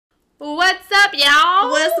What's up, y'all?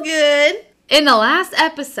 What's good? In the last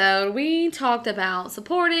episode, we talked about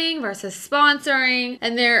supporting versus sponsoring,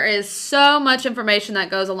 and there is so much information that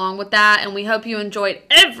goes along with that, and we hope you enjoyed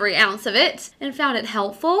every ounce of it and found it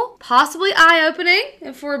helpful, possibly eye-opening,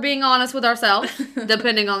 if we're being honest with ourselves,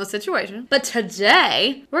 depending on the situation. But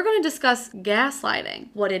today, we're going to discuss gaslighting.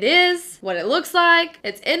 What it is, what it looks like,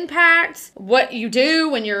 its impact, what you do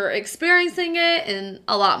when you're experiencing it, and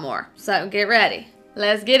a lot more. So get ready.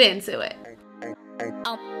 Let's get into it.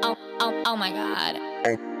 Oh my god.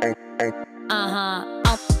 Oh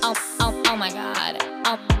my god. Oh my god.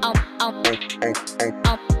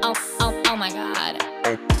 Oh my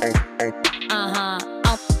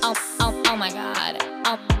god.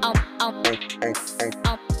 Oh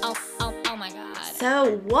my god.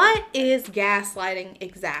 So, what is gaslighting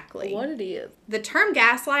exactly? What it is. The term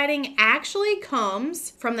gaslighting actually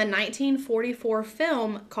comes from the 1944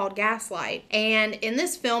 film called Gaslight. And in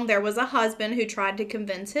this film, there was a husband who tried to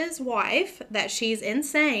convince his wife that she's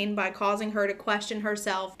insane by causing her to question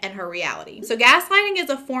herself and her reality. So gaslighting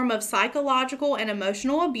is a form of psychological and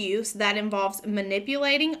emotional abuse that involves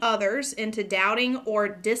manipulating others into doubting or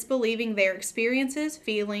disbelieving their experiences,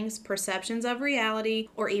 feelings, perceptions of reality,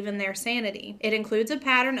 or even their sanity. It includes a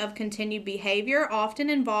pattern of continued behavior, often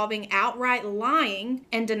involving outright lying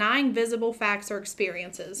and denying visible facts or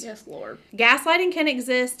experiences. Yes, Lord. Gaslighting can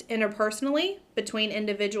exist interpersonally, between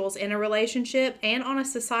individuals in a relationship, and on a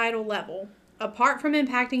societal level. Apart from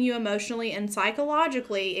impacting you emotionally and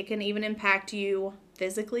psychologically, it can even impact you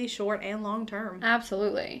physically, short and long term.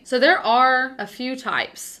 Absolutely. So there are a few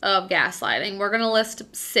types of gaslighting. We're going to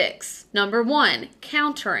list 6. Number 1,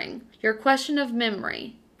 countering your question of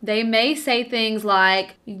memory. They may say things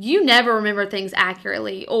like, you never remember things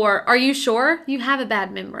accurately, or are you sure you have a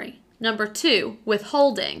bad memory? Number 2,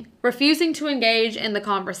 withholding, refusing to engage in the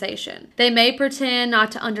conversation. They may pretend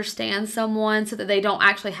not to understand someone so that they don't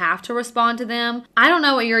actually have to respond to them. I don't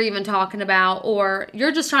know what you're even talking about, or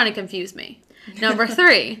you're just trying to confuse me. Number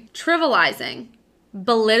 3, trivializing,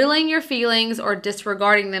 belittling your feelings or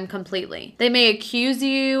disregarding them completely. They may accuse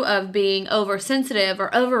you of being oversensitive or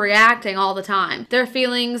overreacting all the time. Their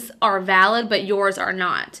feelings are valid, but yours are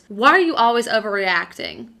not. Why are you always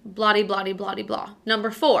overreacting? Blah, blah, blah, blah, blah.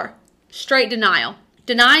 Number 4, straight denial.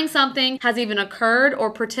 Denying something has even occurred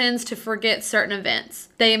or pretends to forget certain events.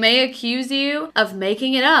 They may accuse you of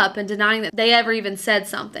making it up and denying that they ever even said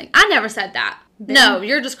something. I never said that. No,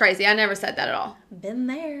 you're just crazy. I never said that at all. Been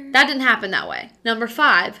there. That didn't happen that way. Number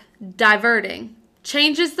 5, diverting.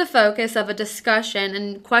 Changes the focus of a discussion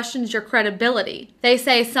and questions your credibility. They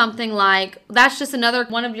say something like, that's just another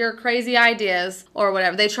one of your crazy ideas, or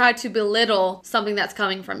whatever. They try to belittle something that's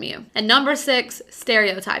coming from you. And number 6,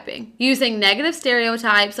 stereotyping. Using negative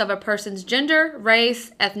stereotypes of a person's gender, race,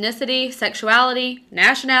 ethnicity, sexuality,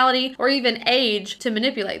 nationality, or even age to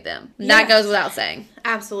manipulate them. Yes. That goes without saying.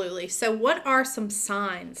 Absolutely. So what are some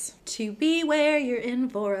signs to beware you're in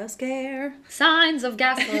for a scare? Signs of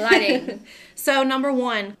gaslighting. So number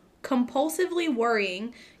 1, compulsively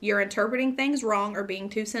worrying you're interpreting things wrong or being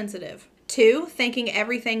too sensitive. 2, thinking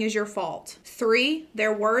everything is your fault. 3,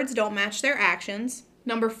 their words don't match their actions.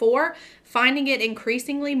 Number 4, finding it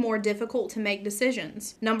increasingly more difficult to make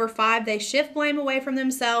decisions. Number 5, they shift blame away from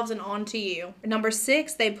themselves and onto you. Number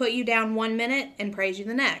 6, they put you down 1 minute and praise you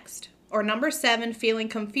the next. Or number 7, feeling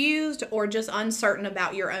confused or just uncertain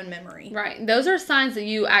about your own memory. Right. Those are signs that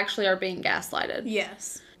you actually are being gaslighted.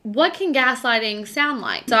 Yes. What can gaslighting sound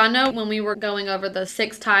like? So I know when we were going over the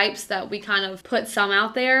 6 types that we kind of put some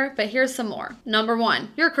out there, but here's some more. Number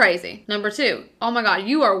 1, you're crazy. Number 2, oh my God,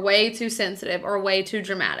 you are way too sensitive or way too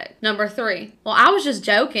dramatic. Number 3, well, I was just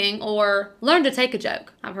joking, or learn to take a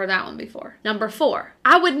joke. I've heard that one before. Number 4,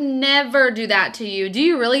 I would never do that to you. Do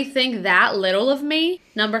you really think that little of me?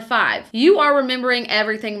 Number 5, you are remembering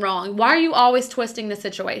everything wrong. Why are you always twisting the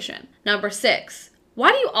situation? Number 6,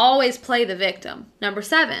 why do you always play the victim? Number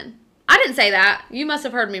 7, I didn't say that. You must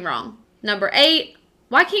have heard me wrong. Number 8,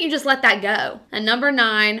 why can't you just let that go? And number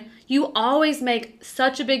 9, you always make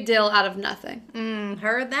such a big deal out of nothing.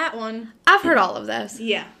 Heard that one. I've heard all of those.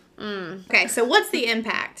 Yeah. Okay, so what's the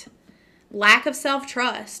impact? Lack of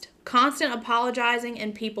self-trust, constant apologizing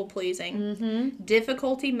and people-pleasing,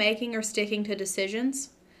 difficulty making or sticking to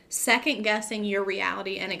decisions, second-guessing your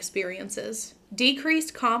reality and experiences,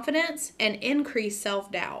 decreased confidence and increased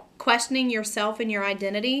self-doubt, questioning yourself and your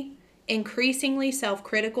identity, increasingly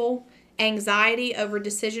self-critical, anxiety over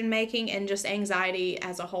decision-making, and just anxiety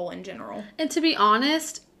as a whole in general. And to be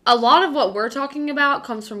honest, A lot of what we're talking about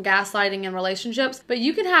comes from gaslighting in relationships, but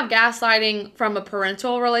you can have gaslighting from a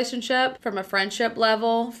parental relationship, from a friendship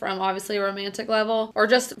level, from obviously a romantic level, or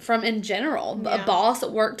just from in general. Yeah. A boss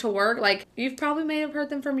at work to work, like you've probably may have heard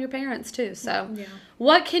them from your parents too. So Yeah.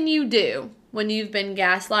 what can you do when you've been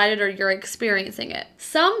gaslighted or you're experiencing it?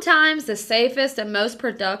 Sometimes the safest and most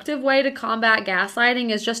productive way to combat gaslighting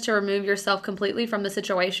is just to remove yourself completely from the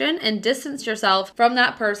situation and distance yourself from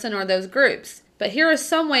that person or those groups. But here are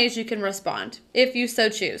some ways you can respond, if you so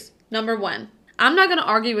choose. Number 1, I'm not going to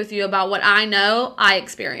argue with you about what I know I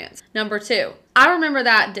experienced. Number 2, I remember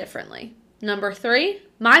that differently. Number 3,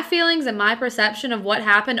 my feelings and my perception of what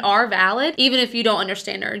happened are valid, even if you don't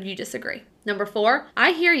understand or you disagree. Number 4,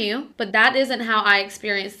 I hear you, but that isn't how I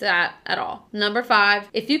experienced that at all. Number 5,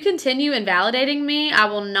 if you continue invalidating me, I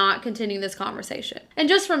will not continue this conversation. And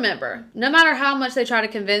just remember, no matter how much they try to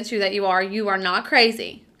convince you that you are not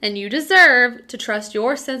crazy. And you deserve to trust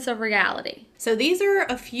your sense of reality. So these are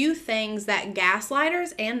a few things that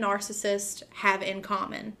gaslighters and narcissists have in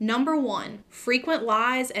common. Number 1, frequent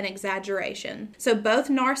lies and exaggeration. So both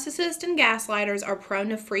narcissists and gaslighters are prone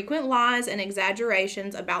to frequent lies and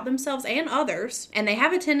exaggerations about themselves and others, and they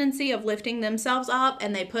have a tendency of lifting themselves up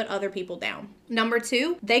and they put other people down. Number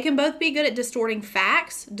 2, they can both be good at distorting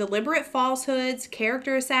facts, deliberate falsehoods,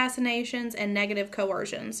 character assassinations, and negative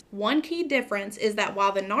coercions. One key difference is that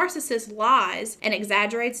while the narcissist lies and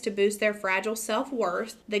exaggerates to boost their fragile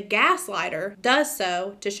self-worth, the gaslighter does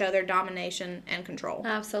so to show their domination and control.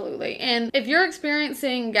 Absolutely. And if you're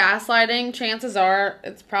experiencing gaslighting, chances are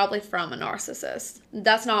it's probably from a narcissist.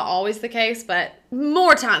 That's not always the case, but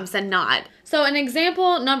more times than not. So an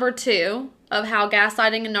example number 2 of how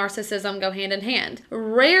gaslighting and narcissism go hand in hand.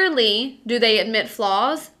 Rarely do they admit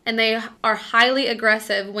flaws, and they are highly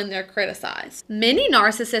aggressive when they're criticized. Many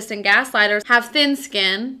narcissists and gaslighters have thin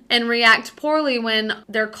skin and react poorly when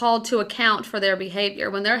they're called to account for their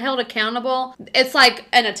behavior. When they're held accountable, it's like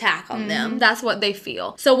an attack on them. That's what they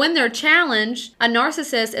feel. So when they're challenged, a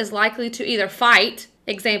narcissist is likely to either fight,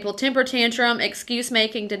 example, temper tantrum, excuse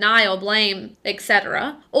making, denial, blame,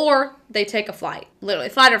 etc. Or they take a flight. Literally,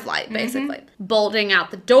 fight or flight, basically. Bolting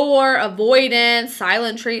out the door, avoidance,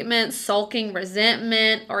 silent treatment, sulking,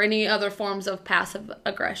 resentment, or any other forms of passive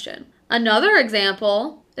aggression. Another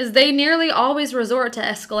example is they nearly always resort to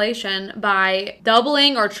escalation by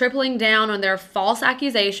doubling or tripling down on their false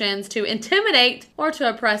accusations to intimidate or to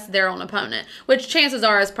oppress their own opponent, which chances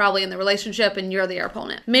are is probably in the relationship and you're their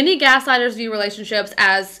opponent. Many gaslighters view relationships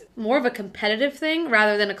as more of a competitive thing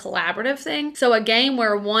rather than a collaborative thing. So a game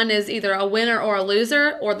where one is either a winner or a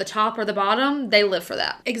loser, or the top or the bottom, they live for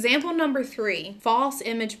that. Example number 3, false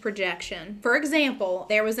image projection. For example,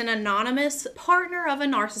 there was an anonymous partner of a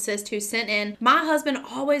narcissist who sent in, "My husband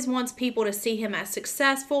always wants people to see him as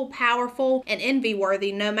successful, powerful, and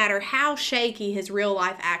envy-worthy, no matter how shaky his real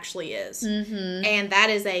life actually is." And that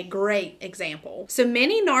is a great example. So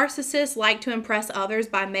many narcissists like to impress others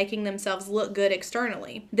by making themselves look good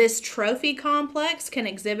externally. This trophy complex can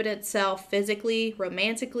exhibit itself physically,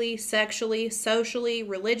 romantically, sexually, socially,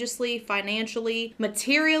 religiously, financially,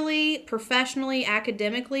 materially, professionally,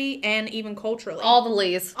 academically, and even culturally. All the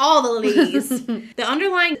leads. All the leads. The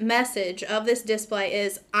underlying message of this display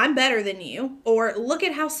is, "I'm better than you," or "Look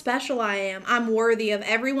at how special I am. I'm worthy of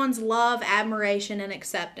everyone's love, admiration, and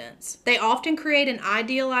acceptance." They often create an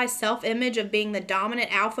idealized self-image of being the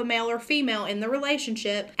dominant alpha male or female in the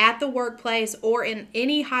relationship, at the workplace, or in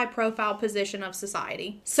any high-profile position of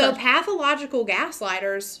society. So pathological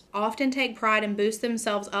gaslighters often take pride and boost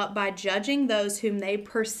themselves up by judging those whom they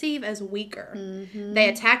perceive as weaker. They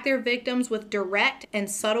attack their victims with direct and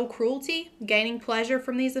subtle cruelty, gaining pleasure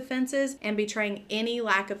from these offenses and betraying any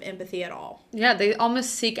lack of empathy at all. Yeah, they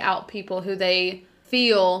almost seek out people who they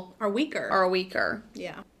feel Are weaker. are weaker.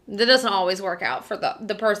 Yeah. That doesn't always work out for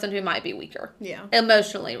the person who might be weaker. Yeah.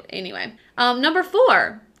 Emotionally, anyway. Number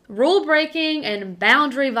 4, rule breaking and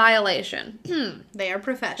boundary violation. They are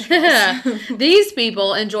professionals. These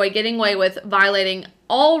people enjoy getting away with violating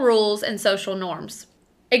all rules and social norms.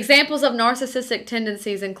 Examples of narcissistic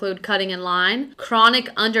tendencies include cutting in line, chronic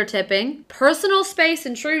undertipping, personal space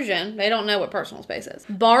intrusion, they don't know what personal space is,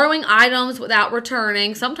 borrowing items without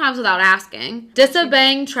returning, sometimes without asking,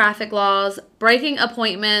 disobeying traffic laws, breaking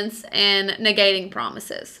appointments, and negating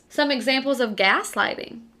promises. Some examples of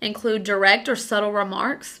gaslighting include direct or subtle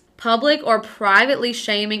remarks, public or privately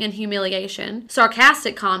shaming and humiliation,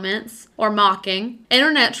 sarcastic comments or mocking,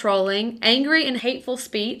 internet trolling, angry and hateful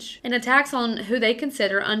speech, and attacks on who they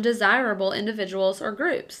consider undesirable individuals or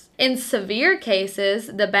groups. In severe cases,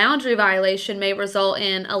 the boundary violation may result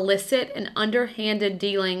in illicit and underhanded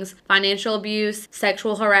dealings, financial abuse,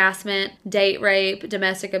 sexual harassment, date rape,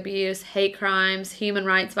 domestic abuse, hate crimes, human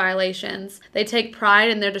rights violations. They take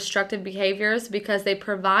pride in their destructive behaviors because they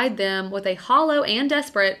provide them with a hollow and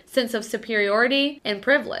desperate sense of superiority and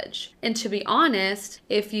privilege. And to be honest,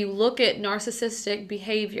 if you look at narcissistic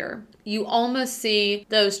behavior, you almost see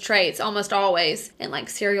those traits almost always in like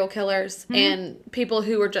serial killers and people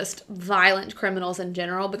who are just violent criminals in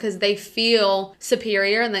general, because they feel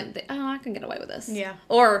superior and they oh, I can get away with this. Yeah.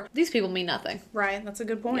 Or these people mean nothing. Right, that's a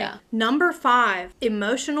good point. Yeah. Number 5,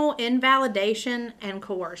 emotional invalidation and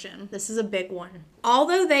coercion. This is a big one.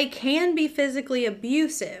 Although they can be physically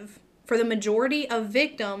abusive, for the majority of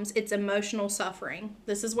victims, it's emotional suffering.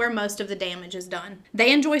 This is where most of the damage is done.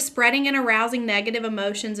 They enjoy spreading and arousing negative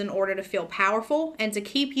emotions in order to feel powerful and to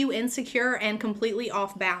keep you insecure and completely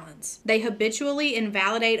off balance. They habitually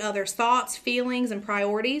invalidate others' thoughts, feelings, and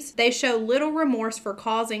priorities. They show little remorse for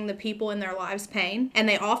causing the people in their lives pain, and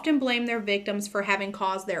they often blame their victims for having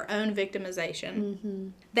caused their own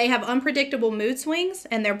victimization. They have unpredictable mood swings,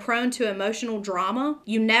 and they're prone to emotional drama.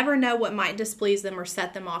 You never know what might displease them or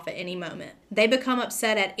set them off at any moment. They become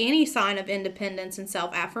upset at any sign of independence and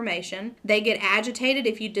self-affirmation. They get agitated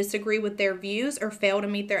if you disagree with their views or fail to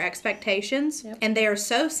meet their expectations. And they are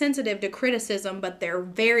so sensitive to criticism, but they're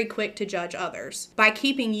very quick to judge others. By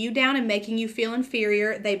keeping you down and making you feel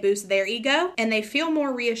inferior, they boost their ego, and they feel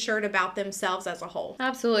more reassured about themselves as a whole.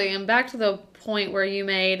 Absolutely. And back to the point where you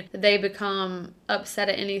made, they become upset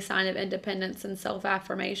at any sign of independence and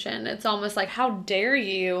self-affirmation. It's almost like, how dare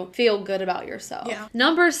you feel good about yourself? Yeah.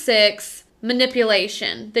 Number 6,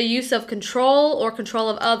 manipulation, the use of control or control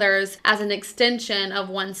of others as an extension of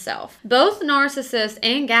oneself. Both narcissists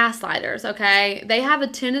and gaslighters, okay, they have a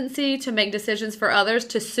tendency to make decisions for others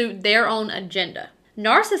to suit their own agenda.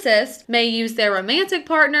 Narcissists may use their romantic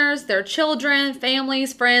partners, their children,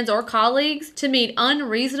 families, friends, or colleagues to meet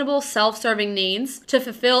unreasonable self-serving needs, to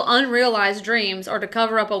fulfill unrealized dreams, or to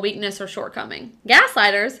cover up a weakness or shortcoming.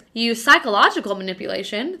 Gaslighters use psychological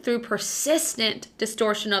manipulation through persistent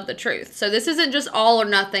distortion of the truth. So this isn't just all or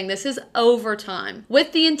nothing. This is over time,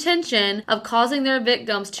 with the intention of causing their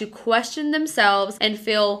victims to question themselves and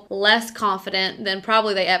feel less confident than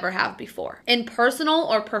probably they ever have before. In personal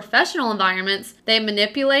or professional environments, they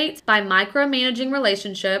manipulate by micromanaging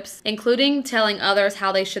relationships, including telling others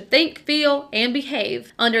how they should think, feel, and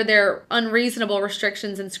behave under their unreasonable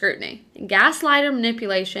restrictions and scrutiny. Gaslighter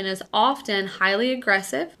manipulation is often highly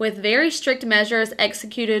aggressive, with very strict measures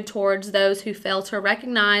executed towards those who fail to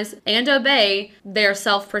recognize and obey their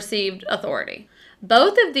self-perceived authority.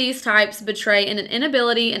 Both of these types betray an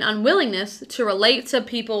inability and unwillingness to relate to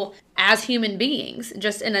people as human beings,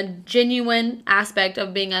 just in a genuine aspect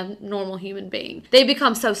of being a normal human being. They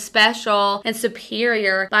become so special and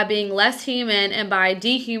superior by being less human and by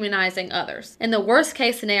dehumanizing others. In the worst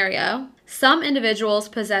case scenario, some individuals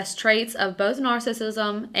possess traits of both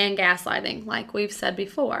narcissism and gaslighting, like we've said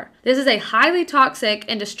before. This is a highly toxic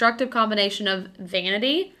and destructive combination of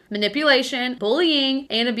vanity, manipulation, bullying,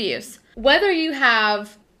 and abuse. Whether you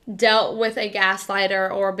have dealt with a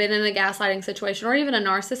gaslighter or been in a gaslighting situation or even a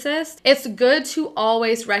narcissist, it's good to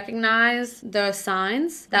always recognize the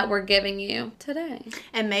signs that we're giving you today.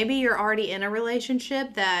 And maybe you're already in a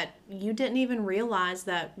relationship that you didn't even realize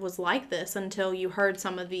that was like this until you heard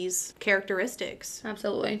some of these characteristics.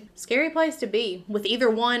 Absolutely. Scary place to be with either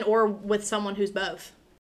one or with someone who's both.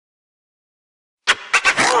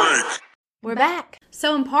 We're back.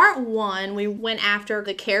 So in part 1, we went after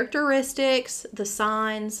the characteristics, the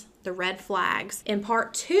signs, the red flags. In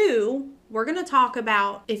part 2, we're going to talk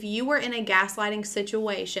about if you were in a gaslighting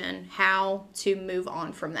situation, how to move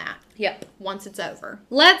on from that. Yep. Once it's over.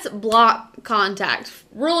 Let's block contact.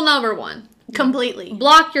 Rule number 1. Completely.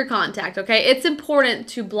 Block your contact, okay? It's important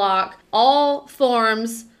to block all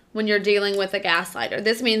forms when you're dealing with a gaslighter.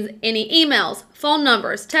 This means any emails, phone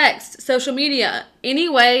numbers, texts, social media, any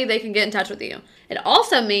way they can get in touch with you. It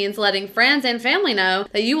also means letting friends and family know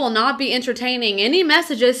that you will not be entertaining any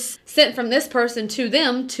messages sent from this person to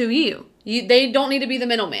them to you. They don't need to be the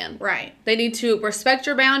middleman. Right. They need to respect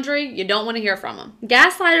your boundary. You don't want to hear from them.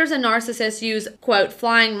 Gaslighters and narcissists use, quote,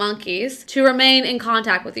 flying monkeys to remain in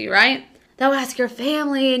contact with you, right? They'll ask your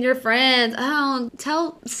family and your friends, oh,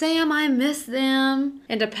 tell Sam I miss them,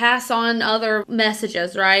 and to pass on other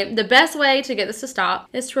messages, right? The best way to get this to stop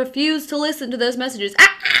is to refuse to listen to those messages.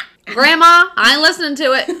 Grandma, I ain't listening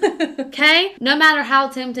to it. Okay? No matter how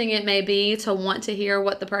tempting it may be to want to hear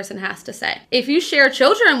what the person has to say. If you share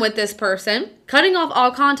children with this person, cutting off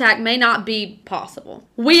all contact may not be possible.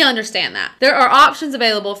 We understand that. There are options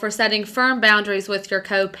available for setting firm boundaries with your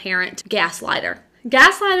co-parent gaslighter.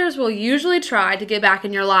 Gaslighters will usually try to get back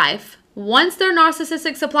in your life. Once their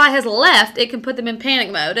narcissistic supply has left, it can put them in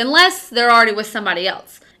panic mode, unless they're already with somebody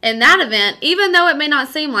else. In that event, even though it may not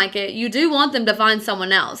seem like it, you do want them to find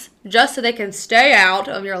someone else, just so they can stay out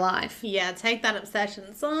of your life. Yeah, take that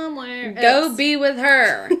obsession somewhere Go else. be with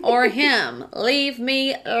her or him. Leave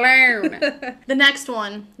me alone. The next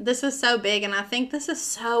one, this is so big, and I think this is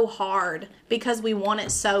so hard because we want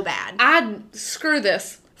it so bad. Screw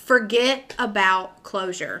this. Forget about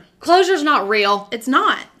closure. Closure's not real. It's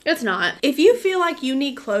not. It's not. If you feel like you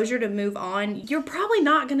need closure to move on, you're probably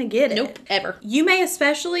not going to get it. Nope, ever. You may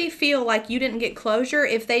especially feel like you didn't get closure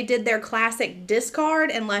if they did their classic discard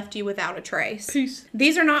and left you without a trace. Peace.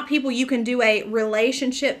 These are not people you can do a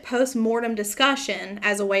relationship post-mortem discussion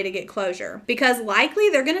as a way to get closure. Because likely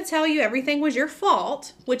they're going to tell you everything was your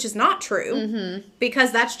fault, which is not true,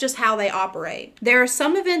 because that's just how they operate. There are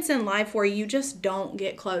some events in life where you just don't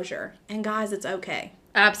get closure. And guys, it's okay.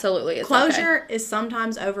 Absolutely. It's Closure okay. is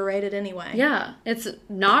sometimes overrated anyway. Yeah, it's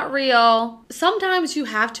not real. Sometimes you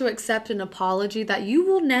have to accept an apology that you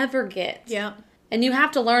will never get. Yeah. And you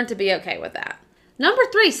have to learn to be okay with that. Number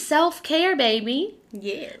 3, self-care, baby.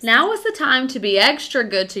 Yes. Now is the time to be extra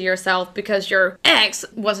good to yourself because your ex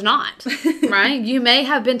was not, right? You may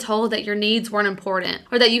have been told that your needs weren't important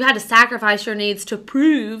or that you had to sacrifice your needs to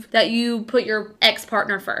prove that you put your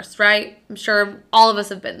ex-partner first, right? I'm sure all of us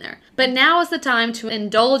have been there. But now is the time to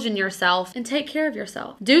indulge in yourself and take care of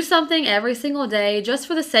yourself. Do something every single day just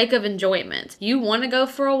for the sake of enjoyment. You want to go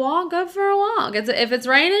for a walk? Go for a walk. If it's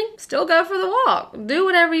raining, still go for the walk. Do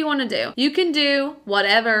whatever you want to do. You can do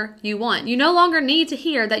whatever you want. You no longer need to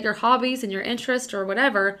hear that your hobbies and your interests or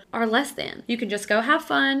whatever are less than. You can just go have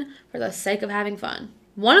fun for the sake of having fun.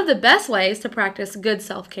 One of the best ways to practice good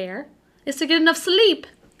self-care is to get enough sleep.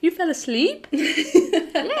 You fell asleep?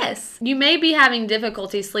 Yes. You may be having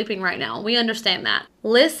difficulty sleeping right now. We understand that.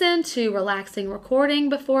 Listen to relaxing recording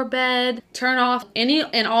before bed. Turn off any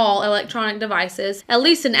and all electronic devices at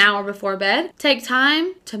least an hour before bed. Take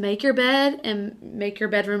time to make your bed and make your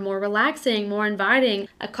bedroom more relaxing, more inviting,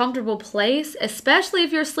 a comfortable place, especially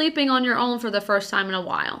if you're sleeping on your own for the first time in a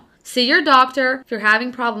while. See your doctor if you're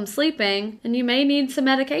having problems sleeping, and you may need some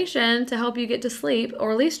medication to help you get to sleep,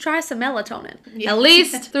 or at least try some melatonin, at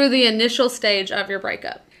least through the initial stage of your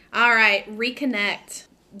breakup. All right, reconnect.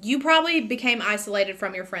 You probably became isolated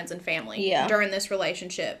from your friends and family during this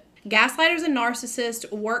relationship. Gaslighters and narcissists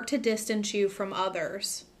work to distance you from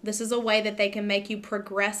others. This is a way that they can make you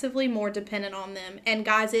progressively more dependent on them. And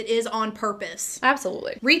guys, it is on purpose.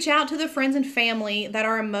 Absolutely. Reach out to the friends and family that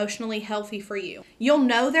are emotionally healthy for you. You'll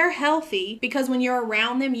know they're healthy because when you're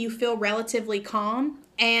around them, you feel relatively calm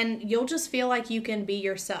and you'll just feel like you can be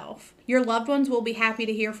yourself. Your loved ones will be happy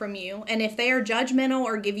to hear from you. And if they are judgmental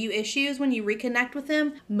or give you issues when you reconnect with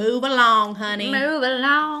them, move along, honey. Move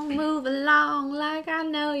along like I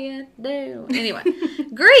know you do. Anyway,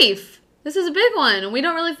 grief. This is a big one, and we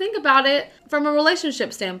don't really think about it from a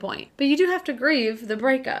relationship standpoint. But you do have to grieve the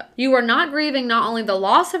breakup. You are not grieving not only the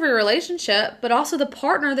loss of your relationship, but also the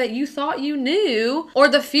partner that you thought you knew or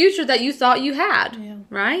the future that you thought you had,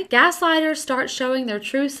 right? Gaslighters start showing their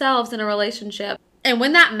true selves in a relationship. And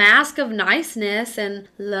when that mask of niceness and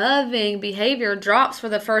loving behavior drops for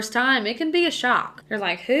the first time, it can be a shock. You're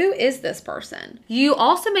like, who is this person? You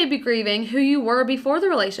also may be grieving who you were before the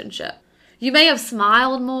relationship. You may have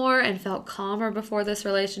smiled more and felt calmer before this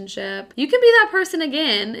relationship. You can be that person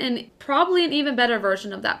again and probably an even better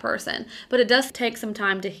version of that person, but it does take some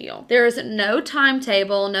time to heal. There is no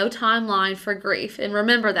timetable, no timeline for grief, and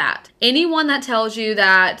remember that. Anyone that tells you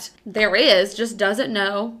that there is just doesn't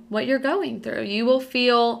know what you're going through. You will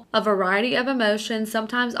feel a variety of emotions,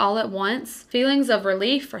 sometimes all at once. Feelings of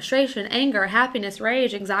relief, frustration, anger, happiness,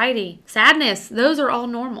 rage, anxiety, sadness, those are all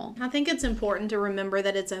normal. I think it's important to remember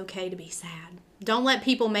that it's okay to be sad. Don't let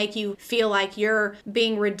people make you feel like you're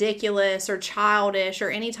being ridiculous or childish or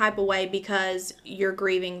any type of way because you're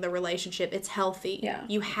grieving the relationship. It's healthy. Yeah.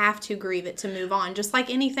 You have to grieve it to move on, just like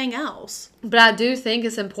anything else. But I do think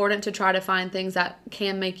it's important to try to find things that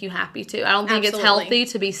can make you happy too. I don't think it's Absolutely. healthy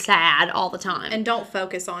to be sad all the time. And don't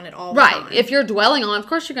focus on it all the time. Right. If you're dwelling on it, of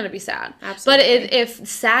course you're going to be sad. Absolutely. But if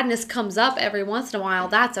sadness comes up every once in a while,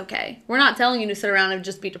 that's okay. We're not telling you to sit around and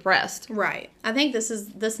just be depressed. Right. I think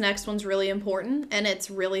this next one's really important, and it's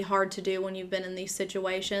really hard to do when you've been in these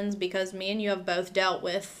situations, because me and you have both dealt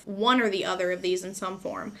with one or the other of these in some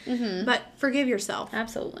form. Mm-hmm. But forgive yourself.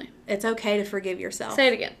 Absolutely. It's okay to forgive yourself. Say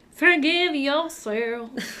it again. Forgive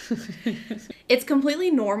yourself. It's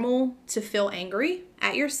completely normal to feel angry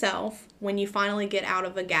at yourself when you finally get out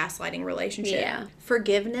of a gaslighting relationship. Yeah.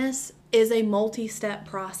 Forgiveness is a multi-step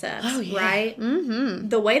process, right? Mm-hmm.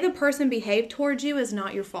 The way the person behaved towards you is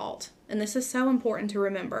not your fault. And this is so important to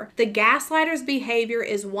remember. The gaslighter's behavior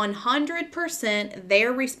is 100%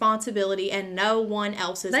 their responsibility and no one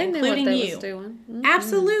else's, including they you. Was doing. Mm-hmm.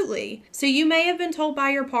 Absolutely. So you may have been told by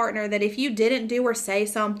your partner that if you didn't do or say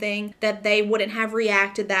something, that they wouldn't have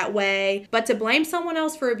reacted that way. But to blame someone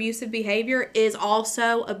else for abusive behavior is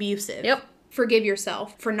also abusive. Yep. Forgive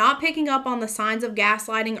yourself for not picking up on the signs of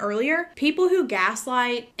gaslighting earlier. People who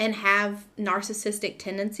gaslight and have narcissistic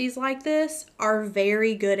tendencies like this are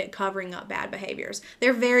very good at covering up bad behaviors.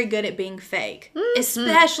 They're very good at being fake,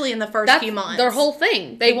 especially in the first few months. Their whole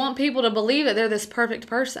thing. They want people to believe that they're this perfect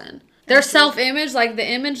person. Their self-image, like the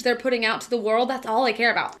image they're putting out to the world, that's all they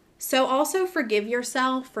care about. So also forgive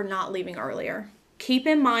yourself for not leaving earlier. Keep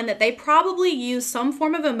in mind that they probably use some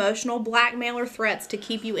form of emotional blackmail or threats to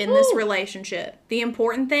keep you in this relationship. The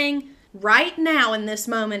important thing right now in this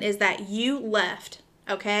moment is that you left,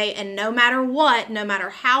 okay? And no matter what, no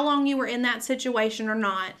matter how long you were in that situation or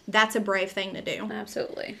not, that's a brave thing to do.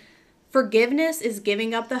 Absolutely. Forgiveness is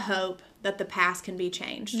giving up the hope that the past can be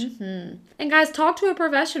changed. Mm-hmm. And guys, talk to a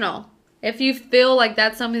professional. If you feel like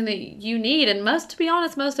that's something that you need, and to be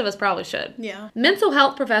honest, most of us probably should. Yeah. Mental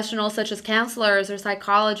health professionals such as counselors or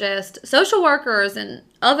psychologists, social workers, and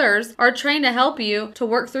others are trained to help you to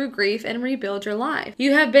work through grief and rebuild your life.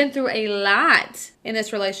 You have been through a lot in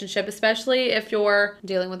this relationship, especially if you're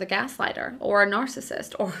dealing with a gaslighter or a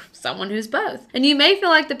narcissist or someone who's both. And you may feel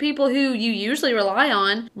like the people who you usually rely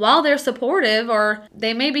on, while they're supportive, or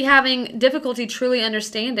they may be having difficulty truly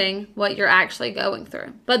understanding what you're actually going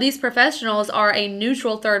through. But these professionals are a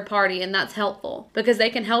neutral third party, and that's helpful because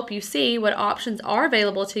they can help you see what options are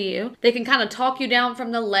available to you. They can kind of talk you down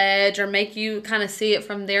from the ledge or make you kind of see it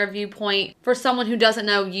from their viewpoint for someone who doesn't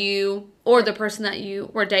know you or the person that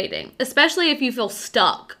you were dating, especially if you feel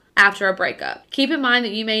stuck after a breakup. Keep in mind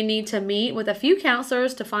that you may need to meet with a few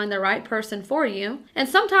counselors to find the right person for you. And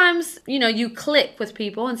sometimes, you click with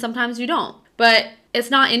people and sometimes you don't. But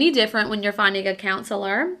it's not any different when you're finding a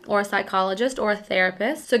counselor or a psychologist or a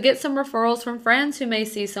therapist. So get some referrals from friends who may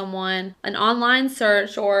see someone, an online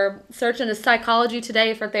search, or search into Psychology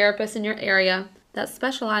Today for therapists in your area that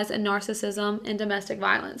specialize in narcissism and domestic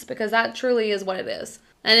violence, because that truly is what it is.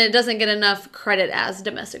 And it doesn't get enough credit as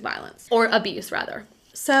domestic violence, or abuse rather.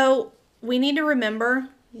 So we need to remember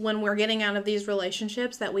when we're getting out of these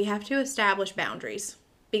relationships that we have to establish boundaries.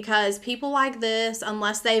 Because people like this,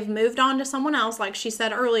 unless they've moved on to someone else, like she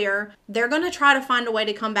said earlier, they're going to try to find a way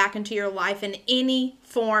to come back into your life in any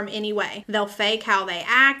form, any way. They'll fake how they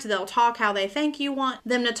act. They'll talk how they think you want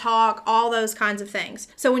them to talk, all those kinds of things.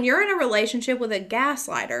 So when you're in a relationship with a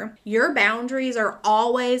gaslighter, your boundaries are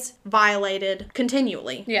always violated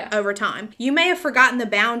continually over time. You may have forgotten the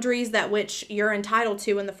boundaries that which you're entitled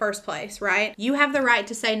to in the first place, right? You have the right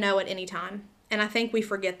to say no at any time. And I think we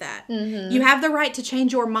forget that. Mm-hmm. You have the right to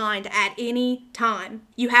change your mind at any time.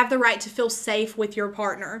 You have the right to feel safe with your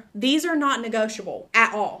partner. These are not negotiable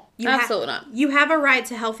at all. Absolutely not. You have a right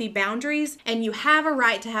to healthy boundaries, and you have a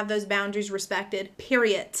right to have those boundaries respected,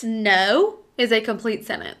 period. No is a complete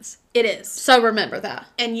sentence. It is. So remember that.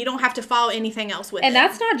 And you don't have to follow anything else with it. And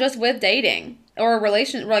that's not just with dating or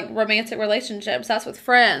romantic relationships. That's with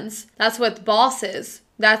friends. That's with bosses.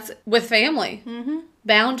 That's with family. Mm-hmm.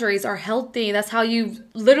 Boundaries are healthy. That's how you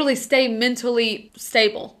literally stay mentally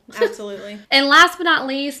stable. Absolutely. And last but not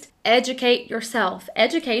least, educate yourself.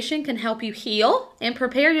 Education can help you heal and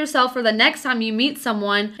prepare yourself for the next time you meet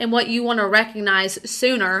someone and what you want to recognize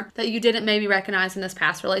sooner that you didn't maybe recognize in this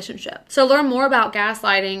past relationship. So learn more about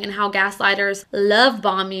gaslighting and how gaslighters love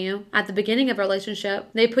bomb you at the beginning of a relationship.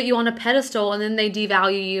 They put you on a pedestal and then they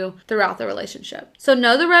devalue you throughout the relationship. So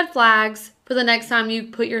know the red flags. for the next time you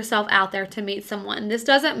put yourself out there to meet someone. This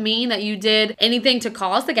doesn't mean that you did anything to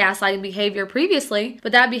cause the gaslighting behavior previously,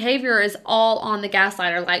 but that behavior is all on the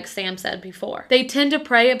gaslighter, like Sam said before. They tend to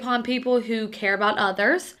prey upon people who care about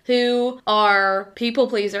others, who are people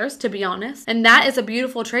pleasers, to be honest. And that is a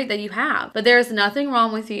beautiful trait that you have. But there is nothing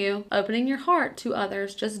wrong with you opening your heart to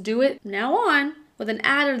others. Just do it now on with an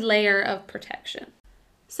added layer of protection.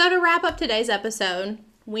 So to wrap up today's episode,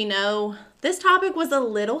 we know this topic was a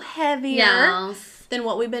little heavier than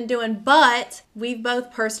what we've been doing, but we've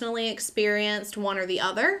both personally experienced one or the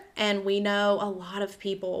other, and we know a lot of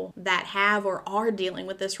people that have or are dealing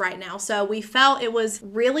with this right now. So we felt it was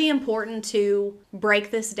really important to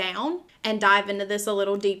break this down and dive into this a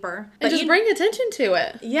little deeper. And just bring attention to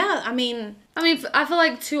it. Yeah, I mean, I feel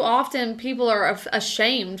like too often people are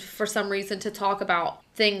ashamed for some reason to talk about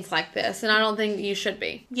things like this, and I don't think you should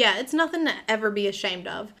be. Yeah, it's nothing to ever be ashamed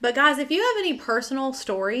of. But guys, if you have any personal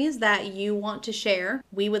stories that you want to share,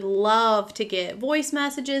 we would love to get voice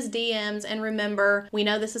messages, DMs, and remember, we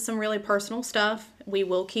know this is some really personal stuff. We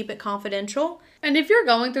will keep it confidential. And if you're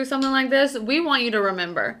going through something like this, we want you to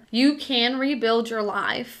remember, you can rebuild your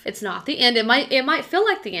life. It's not the end. It might feel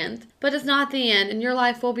like the end, but it's not the end, and your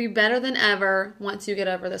life will be better than ever once you get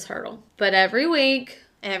over this hurdle. But every week,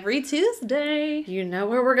 every Tuesday, you know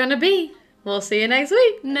where we're gonna be. We'll see you next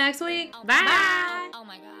week. Next week. Bye. Bye. Oh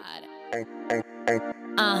my god.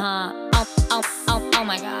 Oh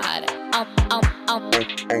my god.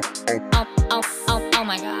 Oh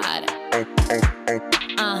my god.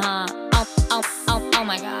 Oh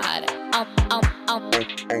my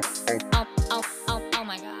god.